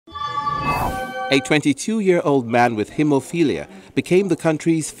A 22-year-old man with hemophilia became the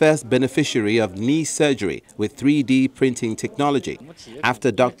country's first beneficiary of knee surgery with 3D printing technology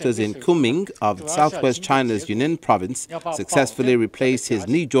after doctors in Kunming of southwest China's Yunnan province successfully replaced his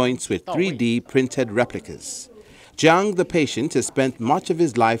knee joints with 3D printed replicas. Jiang, the patient, has spent much of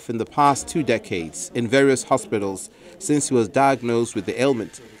his life in the past 2 decades in various hospitals since he was diagnosed with the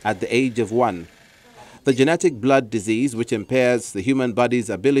ailment at the age of 1. The genetic blood disease, which impairs the human body's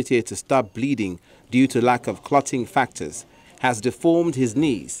ability to stop bleeding due to lack of clotting factors, has deformed his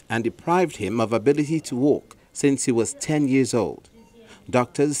knees and deprived him of ability to walk since he was 10 years old.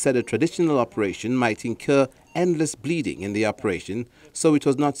 Doctors said a traditional operation might incur endless bleeding in the operation, so it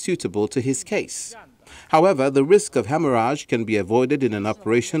was not suitable to his case. However, the risk of hemorrhage can be avoided in an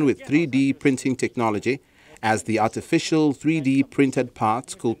operation with 3D printing technology, as the artificial 3D printed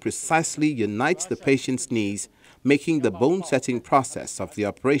parts could precisely unite the patient's knees, making the bone-setting process of the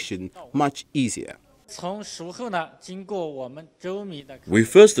operation much easier. We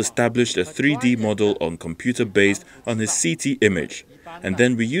first established a 3D model on computer based on his CT image, and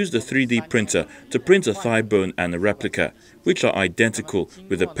then we used a 3D printer to print a thigh bone and a replica, which are identical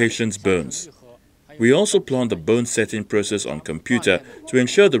with the patient's bones. We also planned the bone setting process on computer to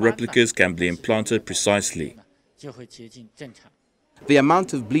ensure the replicas can be implanted precisely. The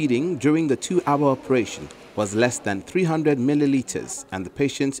amount of bleeding during the 2-hour operation was less than 300 milliliters, and the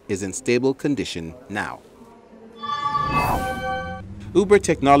patient is in stable condition now. Uber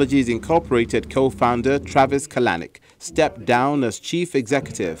Technologies Incorporated co-founder Travis Kalanick stepped down as chief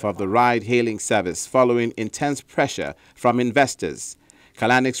executive of the ride-hailing service following intense pressure from investors.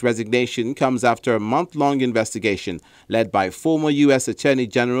 Kalanick's resignation comes after a month-long investigation led by former U.S. Attorney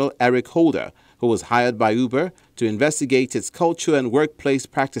General Eric Holder, who was hired by Uber to investigate its culture and workplace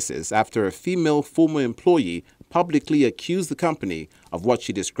practices after a female former employee publicly accused the company of what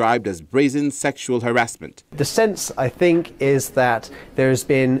she described as brazen sexual harassment. The sense, I think, is that there has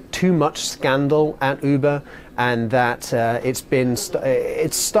been too much scandal at Uber, and that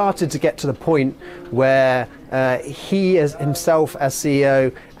it's started to get to the point where he himself as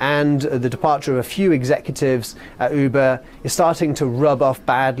CEO and the departure of a few executives at Uber is starting to rub off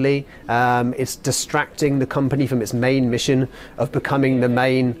badly. It's distracting the company from its main mission of becoming the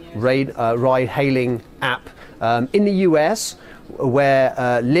main ride-hailing app in the US, where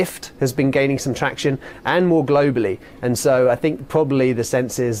Lyft has been gaining some traction, and more globally. And so I think probably the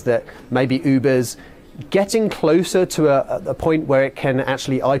sense is that maybe Uber's getting closer to a point where it can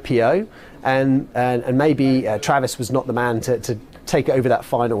actually IPO, and maybe Travis was not the man to take over that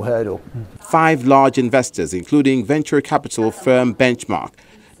final hurdle. 5 large investors, including venture capital firm Benchmark,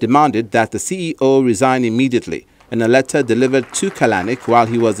 demanded that the CEO resign immediately in a letter delivered to Kalanick while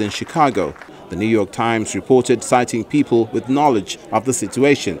he was in Chicago. The New York Times reported, citing people with knowledge of the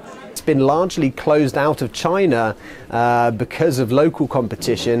situation. It's been largely closed out of China because of local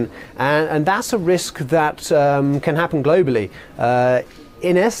competition, and that's a risk that can happen globally.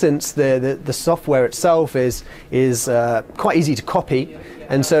 In essence, the software itself is quite easy to copy,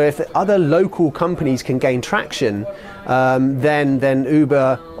 and so if other local companies can gain traction, then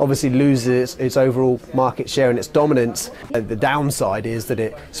Uber obviously loses its overall market share and its dominance. The downside is that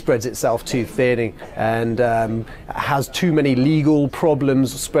it spreads itself too thin and has too many legal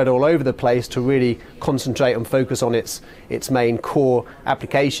problems spread all over the place to really concentrate and focus on its main core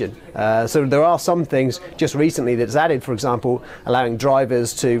application. So there are some things just recently that's added, for example, allowing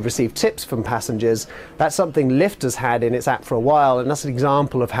drivers to receive tips from passengers. That's something Lyft has had in its app for a while, and that's an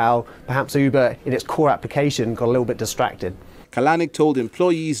example of how perhaps Uber in its core application got a little bit distracted. Kalanick told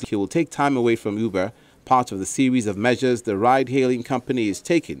employees he will take time away from Uber, part of the series of measures the ride-hailing company is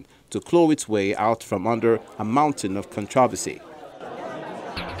taking to claw its way out from under a mountain of controversy.